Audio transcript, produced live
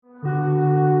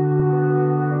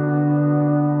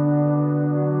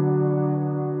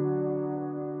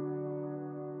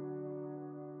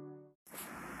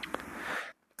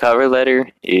Cover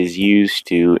letter is used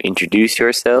to introduce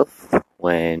yourself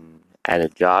when at a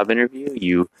job interview.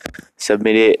 You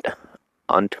submit it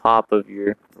on top of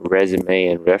your resume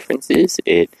and references.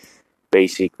 It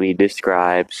basically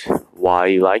describes why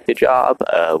you like the job,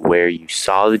 where you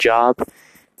saw the job,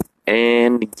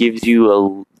 and gives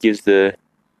the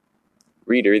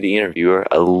reader, the interviewer,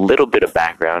 a little bit of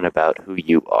background about who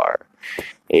you are.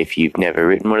 If you've never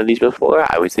written one of these before,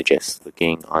 I would suggest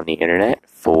looking on the internet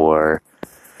for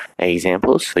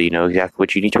examples so you know exactly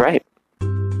what you need to write.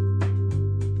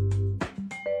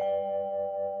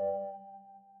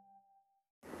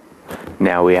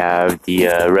 Now we have the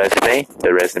resume.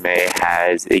 The resume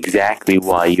has exactly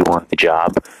why you want the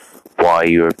job, why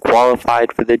you're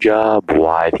qualified for the job,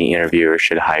 why the interviewer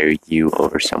should hire you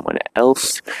over someone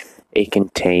else. It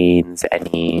contains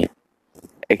any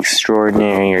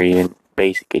extraordinary or even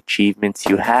basic achievements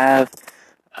you have,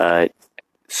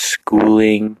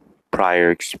 schooling,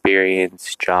 prior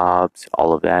experience, jobs,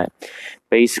 all of that.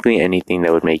 Basically anything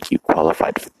that would make you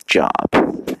qualified for the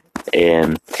job.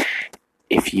 And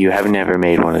if you have never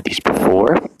made one of these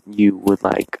before,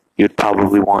 you'd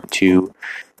probably want to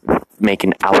make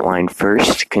an outline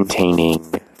first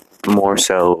containing more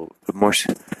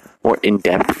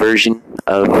in-depth version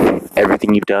of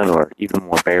everything you've done, or even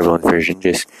more bare bones version,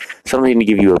 just something to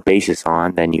give you a basis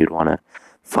on. Then you'd want to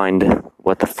find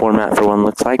what the format for one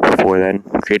looks like before then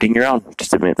creating your own to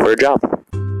submit for a job.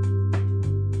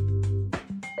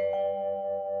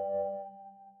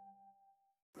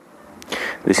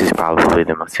 This is probably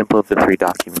the most simple of the 3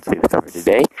 documents we've covered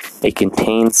today. It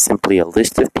contains simply a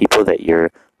list of people that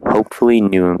your hopefully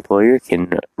new employer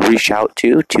can reach out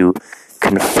to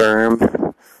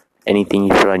confirm anything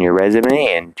you put on your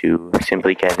resume and to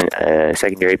simply get a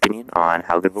secondary opinion on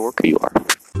how good of a worker you are.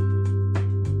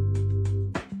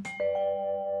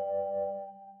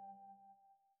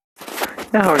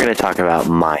 Now we're going to talk about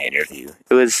my interview.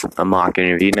 It was a mock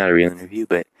interview, not a real interview,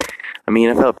 but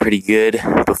I felt pretty good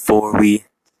before we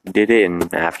did it,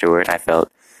 and afterward I felt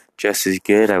just as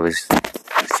good. I was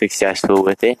successful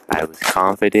with it. I was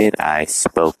confident. I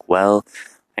spoke well.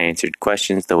 I answered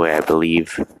questions the way I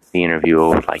believe the interviewer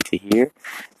would like to hear.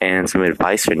 And some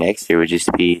advice for next year would just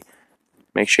be,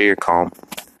 make sure you're calm.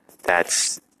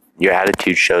 Your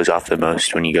attitude shows off the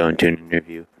most when you go into an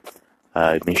interview.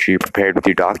 Make sure you're prepared with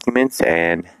your documents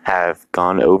and have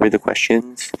gone over the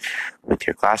questions with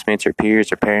your classmates or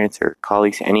peers or parents or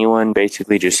colleagues, anyone,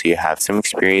 basically, just so you have some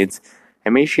experience.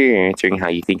 And make sure you're answering how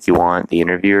you think you want the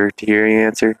interviewer to hear your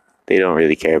answer. They don't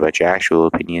really care about your actual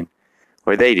opinion,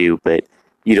 or they do, but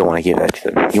you don't want to give that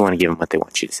to them. You want to give them what they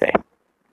want you to say.